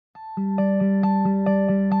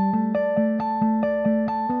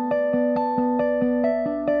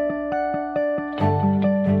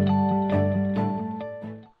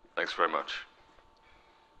much.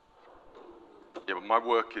 Yeah, but my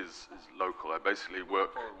work is local. I basically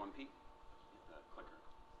work.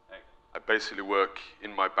 I basically work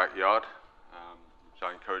in my backyard, which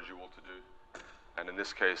I encourage you all to do. And in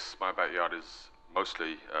this case, my backyard is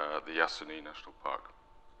mostly the Yasuni National Park.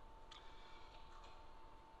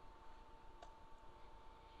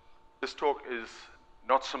 This talk is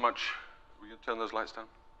not so much. We can turn those lights down.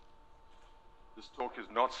 This talk is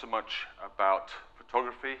not so much about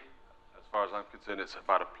photography. As far as I'm concerned, it's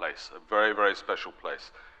about a place, a very, very special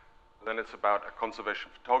place. Then it's about a conservation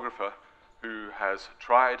photographer who has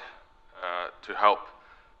tried to help,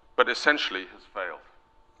 but essentially has failed.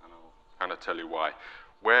 And I'll kind of tell you why.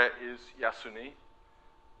 Where is Yasuni?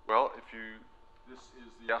 Well, this is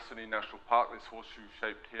the Yasuni National Park, this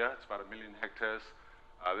horseshoe-shaped here. It's about 1 million hectares.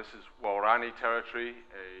 This is Waorani territory,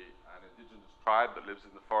 an indigenous tribe that lives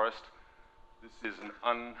in the forest. This is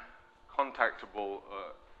an uncontactable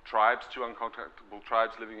tribes, two uncontactable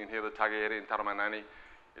tribes living in here, the Tagayere and Taramanani.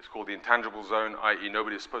 It's called the intangible zone, i.e.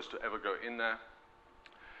 nobody is supposed to ever go in there.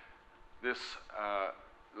 This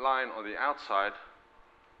line on the outside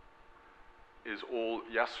is all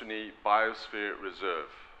Yasuni Biosphere Reserve,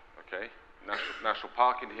 okay? National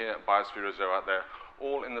Park in here, Biosphere Reserve out there,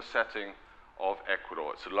 all in the setting of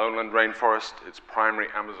Ecuador. It's a lowland rainforest, it's primary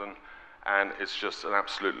Amazon, and it's just an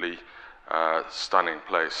absolutely stunning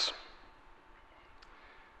place.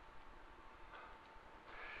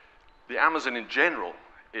 The Amazon in general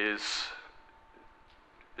it's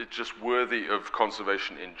just worthy of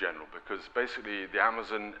conservation in general, because basically the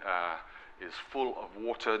Amazon is full of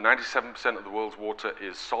water. 97% of the world's water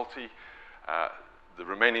is salty. The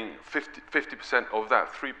remaining 50% of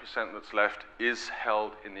that 3% that's left is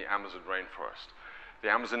held in the Amazon rainforest. The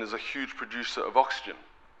Amazon is a huge producer of oxygen,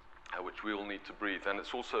 which we all need to breathe, and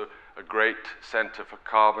it's also a great center for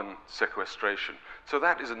carbon sequestration. So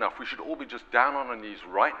that is enough. We should all be just down on our knees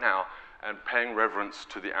right now and paying reverence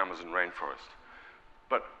to the Amazon rainforest.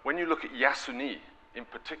 But when you look at Yasuni in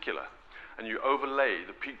particular, and you overlay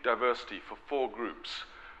the peak diversity for 4 groups,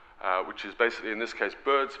 which is basically, in this case,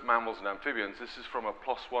 birds, mammals, and amphibians. This is from a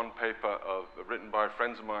 +1 paper written by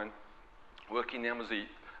friends of mine working in the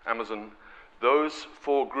Amazon. Those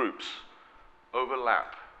 4 groups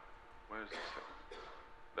overlap. Where is this thing?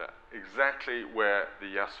 There. Exactly where the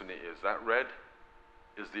Yasuni is. That red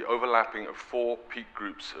is the overlapping of 4 peak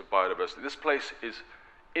groups of biodiversity. This place is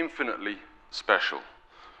infinitely special.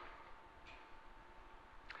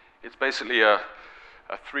 It's basically a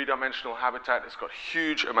 3-dimensional habitat. It's got a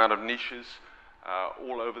huge amount of niches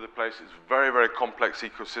all over the place. It's a very, very complex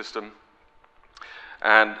ecosystem.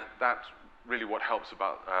 And that's really what helps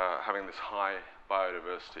about having this high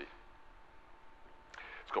biodiversity.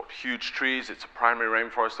 It's got huge trees. It's a primary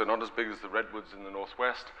rainforest. They're not as big as the redwoods in the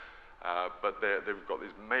northwest, but they've got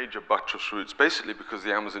these major buttress roots, basically because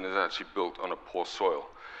the Amazon is actually built on a poor soil.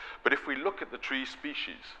 But if we look at the tree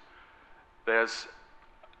species, there's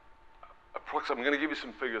I'm going to give you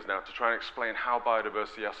some figures now to try and explain how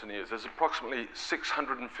biodiverse the Yasuni is. There's approximately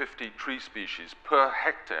 650 tree species per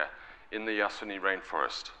hectare in the Yasuni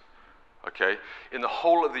rainforest. Okay? In the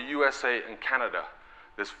whole of the USA and Canada,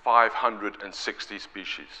 there's 560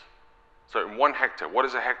 species. So in 1 hectare, what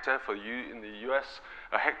is a hectare for you in the US?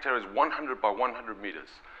 A hectare is 100 by 100 meters.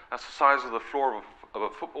 That's the size of the floor of a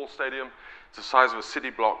football stadium. It's the size of a city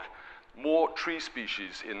block. More tree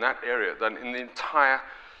species in that area than in the entire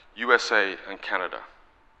USA and Canada.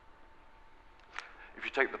 If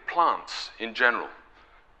you take the plants in general,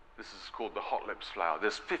 this is called the hot lips flower.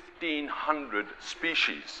 There's 1,500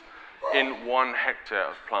 species in 1 hectare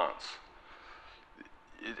of plants.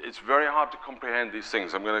 It's very hard to comprehend these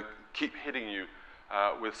things. I'm going to keep hitting you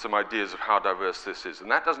with some ideas of how diverse this is.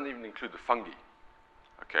 And that doesn't even include the fungi.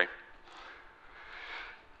 Okay?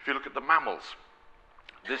 If you look at the mammals,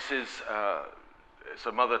 this is it's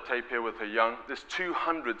a mother tapir with her young. There's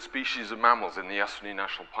 200 species of mammals in the Yasuni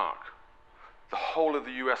National Park. The whole of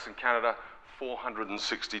the US and Canada,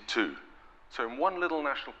 462. So in 1 little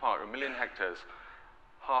national park, 1 million hectares,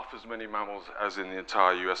 half as many mammals as in the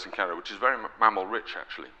entire US and Canada, which is very mammal-rich,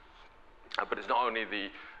 actually. But it's not only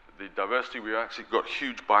the diversity, we've actually got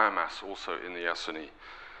huge biomass also in the Yasuni.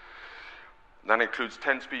 That includes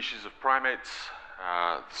 10 species of primates,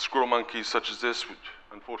 squirrel monkeys such as this, which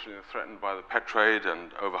unfortunately are threatened by the pet trade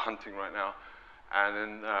and overhunting right now, and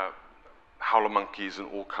then howler monkeys and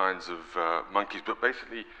all kinds of monkeys. But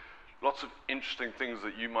basically, lots of interesting things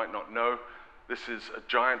that you might not know. This is a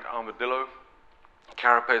giant armadillo,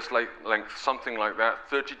 carapace length, something like that,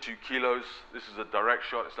 32 kilos. This is a direct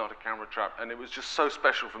shot, it's not a camera trap, and it was just so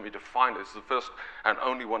special for me to find it. It's the first and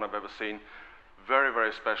only one I've ever seen. Very,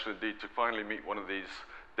 very special indeed to finally meet one of these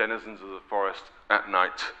denizens of the forest at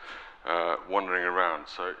night, wandering around.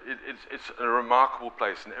 So it's a remarkable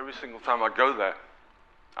place, and every single time I go there,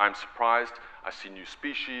 I'm surprised. I see new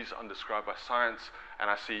species undescribed by science, and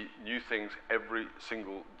I see new things every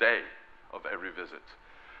single day of every visit.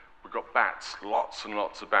 We've got bats, lots and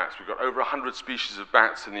lots of bats. We've got over 100 species of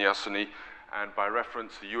bats in the Yasuni, and by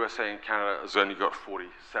reference, the USA and Canada has only got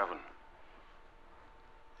 47.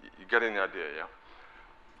 You're getting the idea, yeah?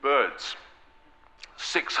 Birds,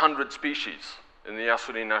 600 species in the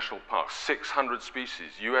Yasuni National Park, 600 species.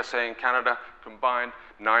 USA and Canada combined,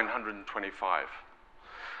 925.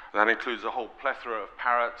 That includes a whole plethora of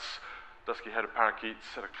parrots, dusky-headed parakeets,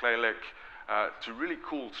 cerclalic, to really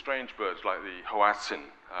cool, strange birds like the hoatzin,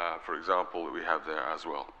 for example, that we have there as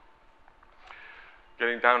well.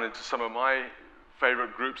 Getting down into some of my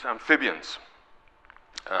favorite groups, amphibians.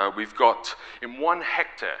 We've got, in 1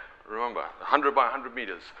 hectare, remember, 100 by 100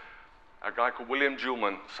 meters, a guy called William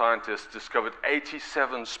Julman, scientist, discovered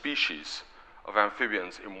 87 species of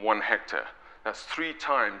amphibians in 1 hectare. That's 3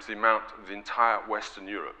 times the amount of the entire Western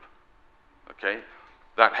Europe. Okay?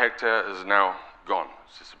 That hectare is now gone,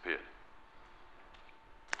 it's disappeared.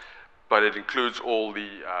 But it includes all the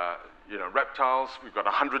reptiles. We've got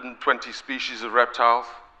 120 species of reptiles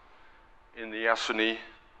in the Yasuni.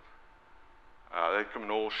 They come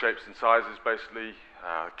in all shapes and sizes, basically.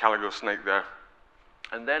 Calico snake there.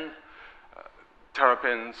 And then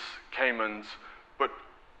terrapins, caimans. But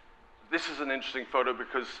this is an interesting photo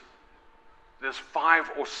because there's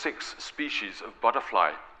 5 or 6 species of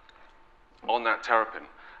butterfly on that terrapin.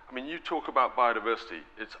 I mean, you talk about biodiversity,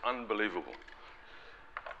 it's unbelievable.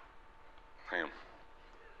 Hang on.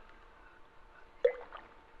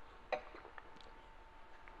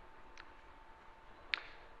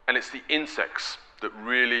 And it's the insects that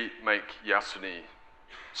really make Yasuni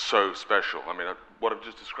so special. I mean, what I've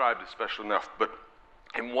just described is special enough, but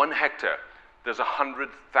in 1 hectare, there's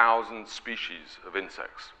 100,000 species of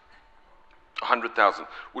insects. 100,000,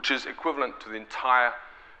 which is equivalent to the entire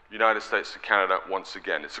United States and Canada once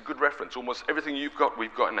again. It's a good reference. Almost everything you've got,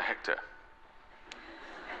 we've got in a hectare.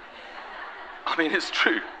 I mean, it's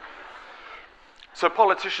true. So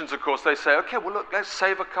politicians, of course, they say, okay, well, look, let's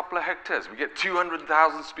save a couple of hectares. We get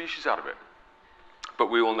 200,000 species out of it.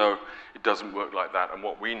 But we all know it doesn't work like that, and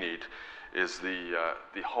what we need is the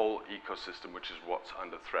whole ecosystem, which is what's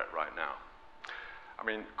under threat right now. I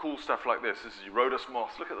mean, cool stuff like this. This is Rhodus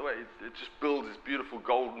moth. Look at the way it just builds this beautiful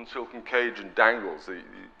golden silken cage and dangles. It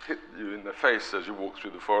hit you in the face as you walk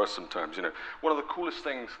through the forest sometimes, you know. One of the coolest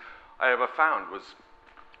things I ever found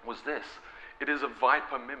was this. It is a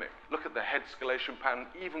viper mimic. Look at the head scalation pattern,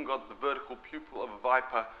 even got the vertical pupil of a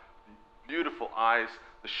viper, beautiful eyes,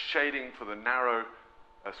 the shading for the narrow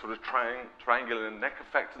sort of triangular neck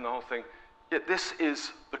effect and the whole thing. Yet this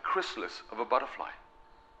is the chrysalis of a butterfly.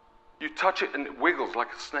 You touch it and it wiggles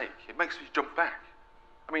like a snake. It makes you jump back.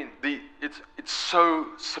 I mean, it's so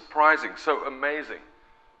surprising, so amazing,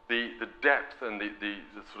 the depth and the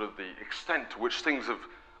sort of the extent to which things have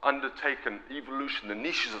undertaken evolution. The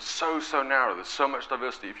niches are so narrow. There's so much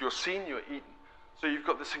diversity. If you're seen, you're eaten. So you've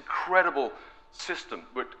got this incredible system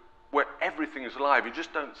where everything is alive. You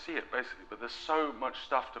just don't see it, basically, but there's so much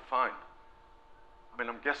stuff to find. I mean,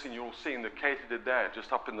 I'm guessing you're all seeing the katydid there,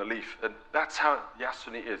 just up in the leaf. And that's how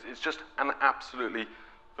Yasuni is. It's just an absolutely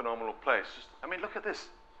phenomenal place. I mean, look at this.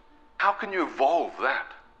 How can you evolve that?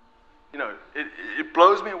 You know, it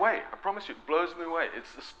blows me away. I promise you, it blows me away.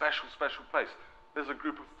 It's a special, special place. There's a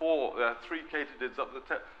group of 4, there are 3 katydids up the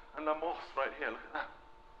tip, and the moth right here, look at that.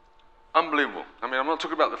 Unbelievable. I mean, I'm not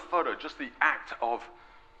talking about the photo, just the act of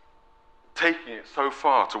taking it so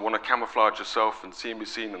far to want to camouflage yourself and see and be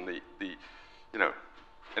seen, and you know,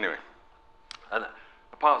 anyway. And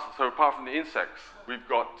apart from the insects, we've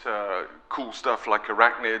got cool stuff like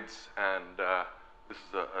arachnids, and this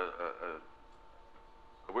is a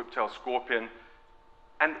whiptail scorpion,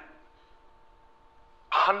 and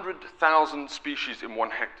 100,000 species in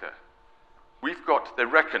 1 hectare. We've got, they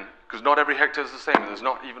reckon, because not every hectare is the same, and there's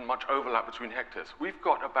not even much overlap between hectares, we've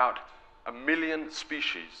got about 1 million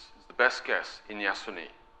species, is the best guess, in Yasuni.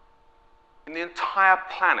 In the entire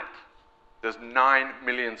planet, there's 9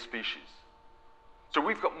 million species. So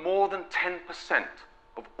we've got more than 10%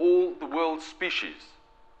 of all the world's species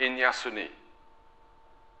in Yasuni.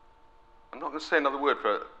 I'm not going to say another word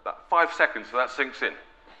for about 5 seconds so that sinks in.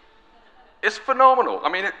 It's phenomenal. I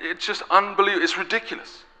mean, it's just unbelievable. It's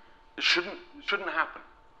ridiculous. It shouldn't happen,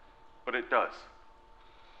 but it does.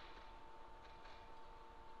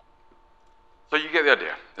 So you get the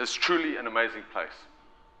idea. It's truly an amazing place.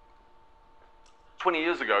 20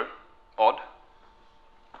 years ago, odd,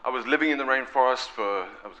 I was living in the rainforest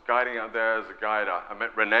I was guiding out there as a guide. I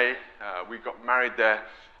met Renee, we got married there,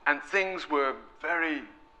 and things were very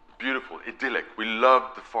beautiful, idyllic. We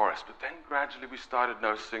loved the forest, but then gradually we started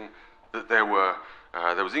noticing that there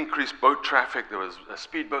was increased boat traffic, there was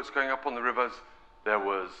speedboats going up on the rivers, there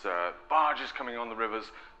was barges coming on the rivers,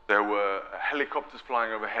 there were helicopters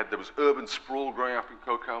flying overhead, there was urban sprawl growing up in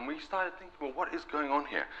Cocoa, and we started thinking, well, what is going on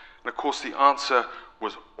here? And of course the answer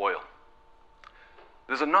was oil.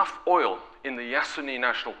 There's enough oil in the Yasuni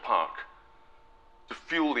National Park to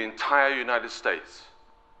fuel the entire United States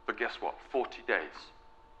for, guess what, 40 days.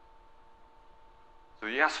 So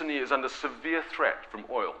the Yasuni is under severe threat from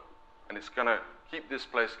oil, and it's going to keep this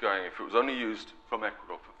place going if it was only used from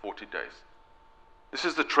Ecuador for 40 days. This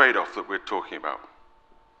is the trade-off that we're talking about.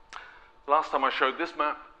 Last time I showed this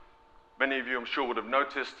map, many of you I'm sure would have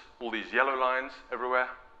noticed all these yellow lines everywhere.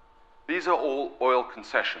 These are all oil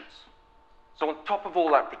concessions. So on top of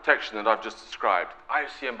all that protection that I've just described,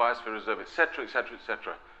 IUCN Biosphere Reserve, et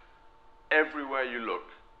cetera, everywhere you look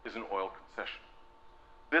is an oil concession.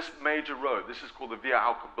 This major road, this is called the Via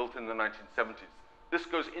Auca, built in the 1970s. This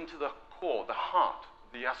goes into the core, the heart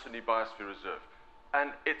of the Yasuni Biosphere Reserve.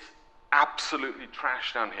 And it's absolutely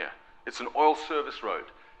trashed down here. It's an oil service road.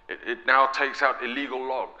 It now takes out illegal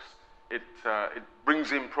logs. It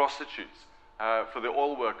brings in prostitutes for the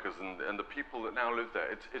oil workers and the people that now live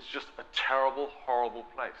there. It's just a terrible, horrible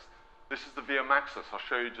place. This is the Via Maxus. I'll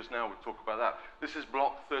show you just now. We'll talk about that. This is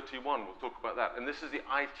Block 31. We'll talk about that. And this is the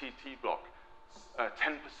ITT block. 10%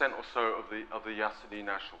 or so of the Yasuni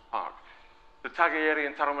National Park. The Tagayeri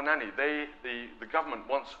and Taramanani, the government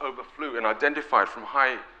once overflew and identified from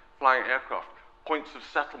high-flying aircraft points of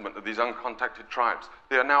settlement of these uncontacted tribes.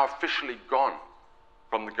 They are now officially gone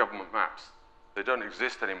from the government maps. They don't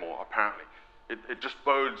exist anymore, apparently. It just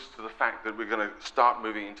bodes to the fact that we're going to start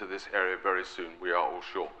moving into this area very soon. We are all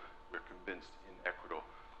sure. We're convinced in Ecuador.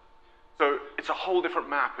 So it's a whole different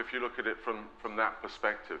map if you look at it from that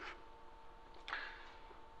perspective.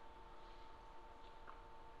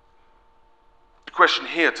 The question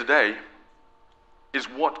here today is,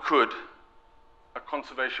 what could a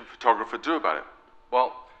conservation photographer do about it?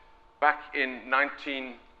 Well, back in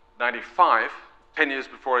 1995, 10 years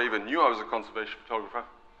before I even knew I was a conservation photographer,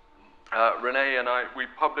 Renee and I, we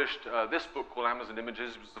published this book called Amazon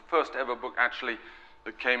Images. It was the first ever book actually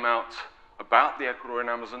that came out about the Ecuadorian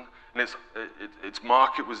Amazon, and its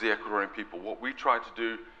market was the Ecuadorian people. What we tried to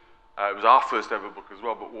do, it was our first ever book as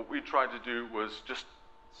well, but what we tried to do was just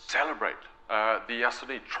celebrate the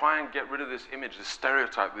Yasuni, try and get rid of this image, this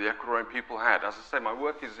stereotype that the Ecuadorian people had. As I say, my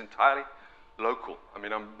work is entirely local. I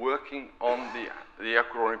mean, I'm working on the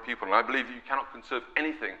Ecuadorian people, and I believe you cannot conserve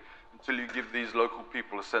anything until you give these local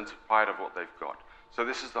people a sense of pride of what they've got. So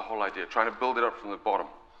this is the whole idea, trying to build it up from the bottom.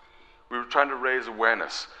 We were trying to raise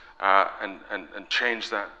awareness and change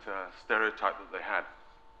that stereotype that they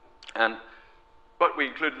had. But we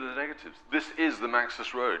included the negatives. This is the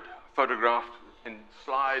Maxus Road, photographed in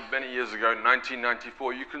slide many years ago, in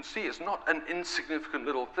 1994. You can see it's not an insignificant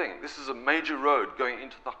little thing. This is a major road going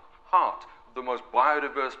into the heart of the most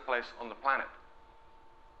biodiverse place on the planet.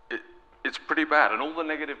 It's pretty bad, and all the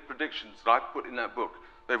negative predictions that I put in that book,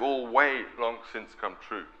 they've all way long since come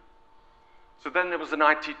true. So then there was an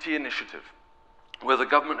ITT initiative, where the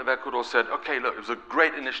government of Ecuador said, okay, look, it was a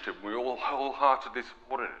great initiative. We all wholeheartedly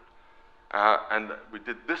supported it. And we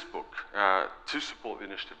did this book to support the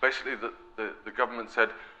initiative. Basically, the government said,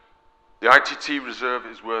 the ITT reserve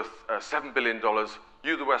is worth $7 billion.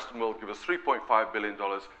 You, the Western world, give us $3.5 billion,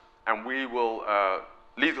 and we will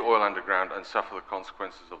leave the oil underground and suffer the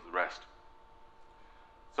consequences of the rest.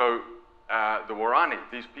 So the Warani,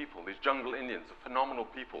 these people, these jungle Indians, are phenomenal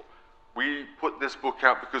people. We put this book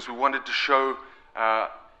out because we wanted to show,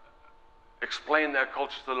 explain their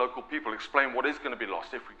culture to the local people, explain what is going to be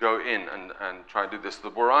lost if we go in and try and do this. The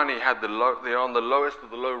Warani they're on the lowest of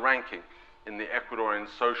the low ranking in the Ecuadorian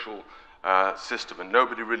social system, and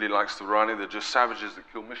nobody really likes the Warani. They're just savages that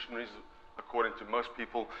kill missionaries, according to most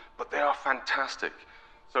people, but they are fantastic.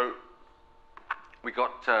 So we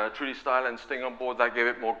got Trudy Style and Sting on board. That gave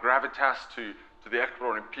it more gravitas to the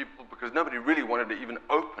Ecuadorian people, because nobody really wanted to even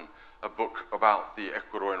open a book about the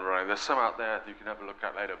Ecuadorian Warani. There's some out there that you can have a look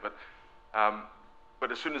at later,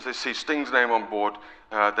 but as soon as they see Sting's name on board,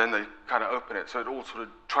 then they kind of open it. So it all sort of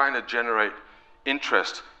trying to generate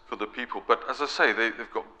interest for the people. But as I say,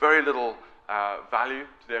 they've got very little value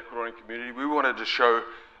to the Ecuadorian community. We wanted to show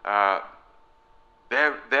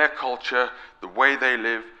their culture, the way they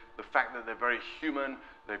live, the fact that they're very human.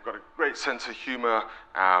 They've got a great sense of humor.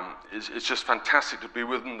 It's just fantastic to be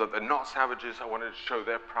with them, that they're not savages. I wanted to show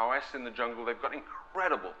their prowess in the jungle. They've got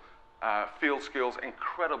incredible field skills,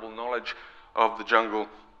 incredible knowledge of the jungle.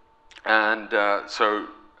 And so,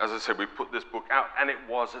 as I said, we put this book out, and it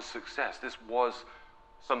was a success. This was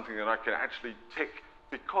something that I can actually tick,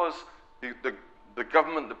 because the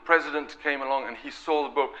government, the president came along, and he saw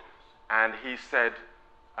the book, and he said,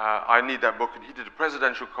 I need that book, and he did a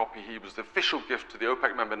presidential copy. He was the official gift to the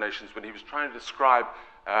OPEC member nations when he was trying to describe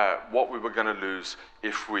what we were going to lose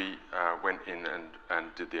if we went in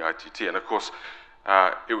and did the ITT. And of course,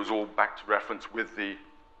 it was all back to reference with the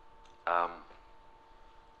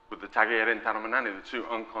Tagayere and Tanomanani, the two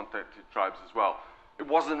uncontacted tribes as well. It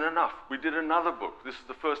wasn't enough. We did another book. This is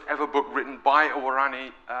the first ever book written by a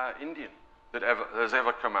Warani Indian that has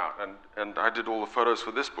ever come out. And I did all the photos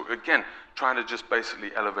for this book. Again, trying to just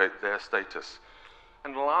basically elevate their status.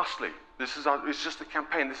 And lastly, it's just a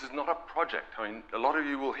campaign. This is not a project. I mean, a lot of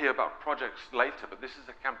you will hear about projects later, but this is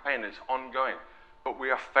a campaign. It's ongoing. But we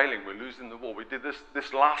are failing. We're losing the war. We did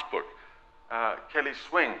this last book. Kelly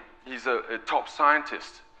Swing, he's a top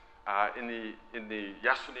scientist in the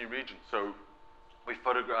Yasuni region. So we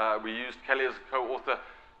used Kelly as a co-author,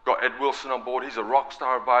 got Ed Wilson on board. He's a rock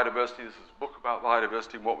star of biodiversity. This is a book about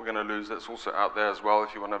biodiversity and what we're going to lose. That's also out there as well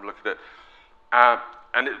if you want to have a look at it.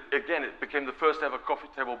 And it became the first ever coffee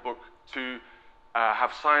table book to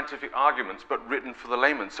have scientific arguments, but written for the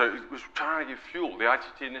layman. So it was trying to give fuel. The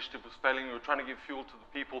ITT initiative was failing. We were trying to give fuel to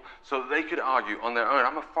the people so that they could argue on their own.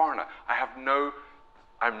 I'm a foreigner.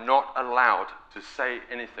 I'm not allowed to say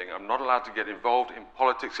anything. I'm not allowed to get involved in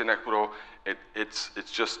politics in Ecuador. It's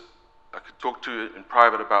just, I could talk to you in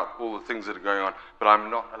private about all the things that are going on, but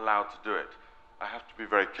I'm not allowed to do it. I have to be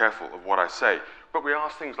very careful of what I say. But we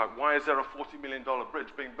ask things like, why is there a $40 million bridge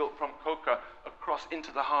being built from Coca across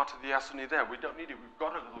into the heart of the Yasuni there? We don't need it. We've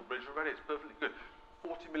got a little bridge already. It's perfectly good.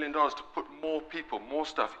 $40 million to put more people, more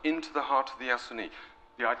stuff into the heart of the Yasuni.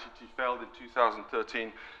 The ITT failed in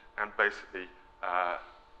 2013, and basically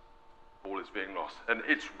all is being lost. And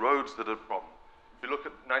it's roads that are the problem. If you look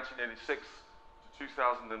at 1986 to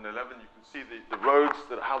 2011, you can see the roads,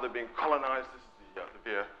 how they're being colonized. This is the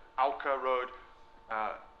Via Alca road.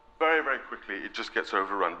 Very, very quickly, it just gets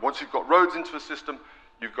overrun. Once you've got roads into a system,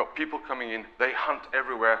 you've got people coming in, they hunt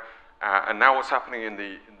everywhere, and now what's happening in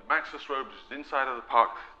the Maxus Road, which is inside of the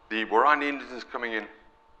park, the Warani Indians coming in,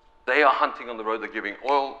 they are hunting on the road, they're getting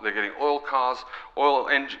oil cars,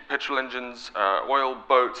 petrol engines, oil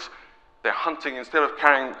boats, they're hunting, instead of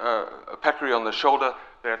carrying a peccary on their shoulder,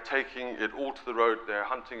 they're taking it all to the road, they're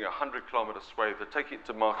hunting a 100-kilometer swathe, they're taking it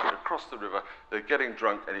to market across the river, they're getting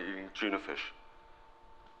drunk and eating tuna fish.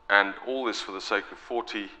 And all this for the sake of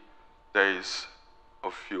 40 days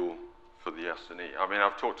of fuel for the Yasuni. I mean,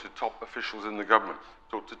 I've talked to top officials in the government.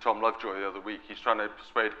 I talked to Tom Lovejoy the other week. He's trying to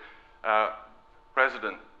persuade not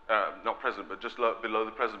president, but just below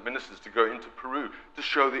the president, ministers to go into Peru to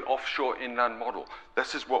show the offshore inland model.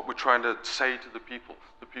 This is what we're trying to say to the people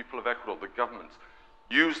of Ecuador, the governments.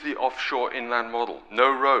 Use the offshore inland model.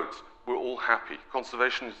 No roads. We're all happy.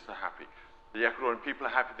 Conservationists are happy. The Ecuadorian people are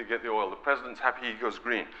happy to get the oil. The president's happy he goes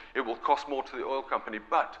green. It will cost more to the oil company,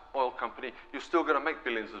 but oil company, you're still going to make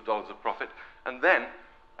billions of dollars of profit, and then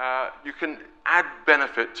you can add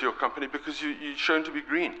benefit to your company because you're shown to be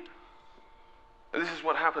green. And this is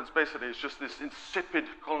what happens basically. It's just this insipid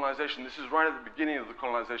colonization. This is right at the beginning of the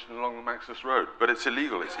colonization along the Maxus Road, but it's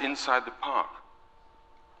illegal. It's inside the park.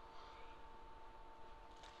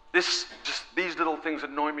 These little things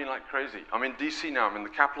annoy me like crazy. I'm in DC now, I'm in the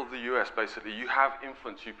capital of the US basically. You have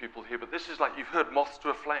influence, you people here, but this is like, you've heard moths to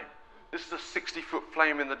a flame. This is a 60-foot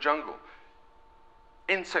flame in the jungle.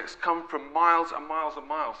 Insects come from miles and miles and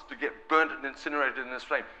miles to get burnt and incinerated in this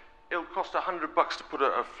flame. It'll cost $100 to put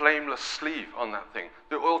a flameless sleeve on that thing.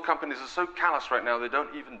 The oil companies are so callous right now, they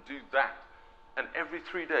don't even do that. And every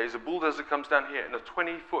 3 days, a bulldozer comes down here in a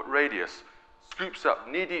 20-foot radius, scoops up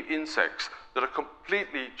knee-deep insects that are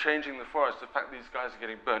completely changing the forest. In fact, these guys are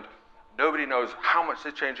getting burnt. Nobody knows how much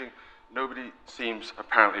they're changing. Nobody seems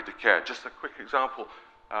apparently to care. Just a quick example.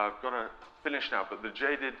 I've got to finish now, but the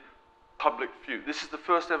jaded public view. This is the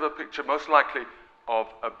first ever picture, most likely, of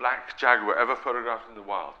a black jaguar ever photographed in the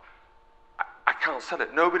wild. I can't sell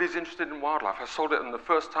it. Nobody's interested in wildlife. I sold it in the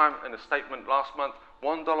first time in a statement last month,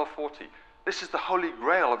 $1.40. This is the holy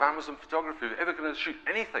grail of Amazon photography. If you're ever going to shoot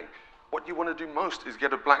anything, what you want to do most is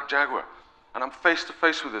get a black jaguar. And I'm face to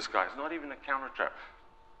face with this guy. It's not even a camera trap.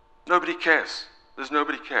 Nobody cares. There's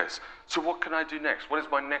nobody cares. So what can I do next? What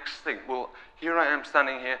is my next thing? Well, here I am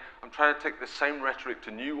standing here. I'm trying to take the same rhetoric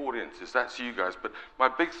to new audiences. That's you guys. But my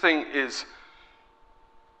big thing is,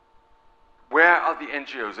 where are the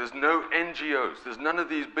NGOs? There's no NGOs. There's none of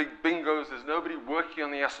these big bingos. There's nobody working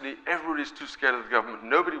on the Yasuni. Everybody's too scared of the government.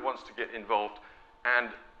 Nobody wants to get involved. And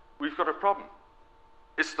we've got a problem.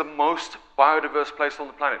 It's the most biodiverse place on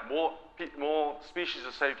the planet. More species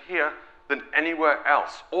are saved here than anywhere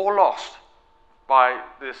else, all lost by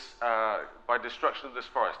destruction of this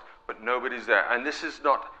forest. But nobody's there. And this is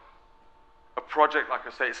not a project, like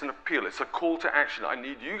I say, it's an appeal. It's a call to action. I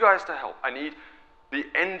need you guys to help. I need the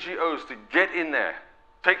NGOs to get in there,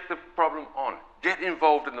 take the problem on, get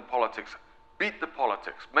involved in the politics, beat the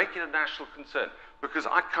politics, make it a national concern. Because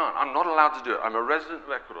I can't, I'm not allowed to do it. I'm a resident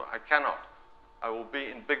of Ecuador. I cannot. I will be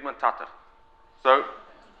in Big Matata. So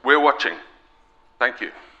we're watching. Thank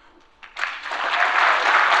you.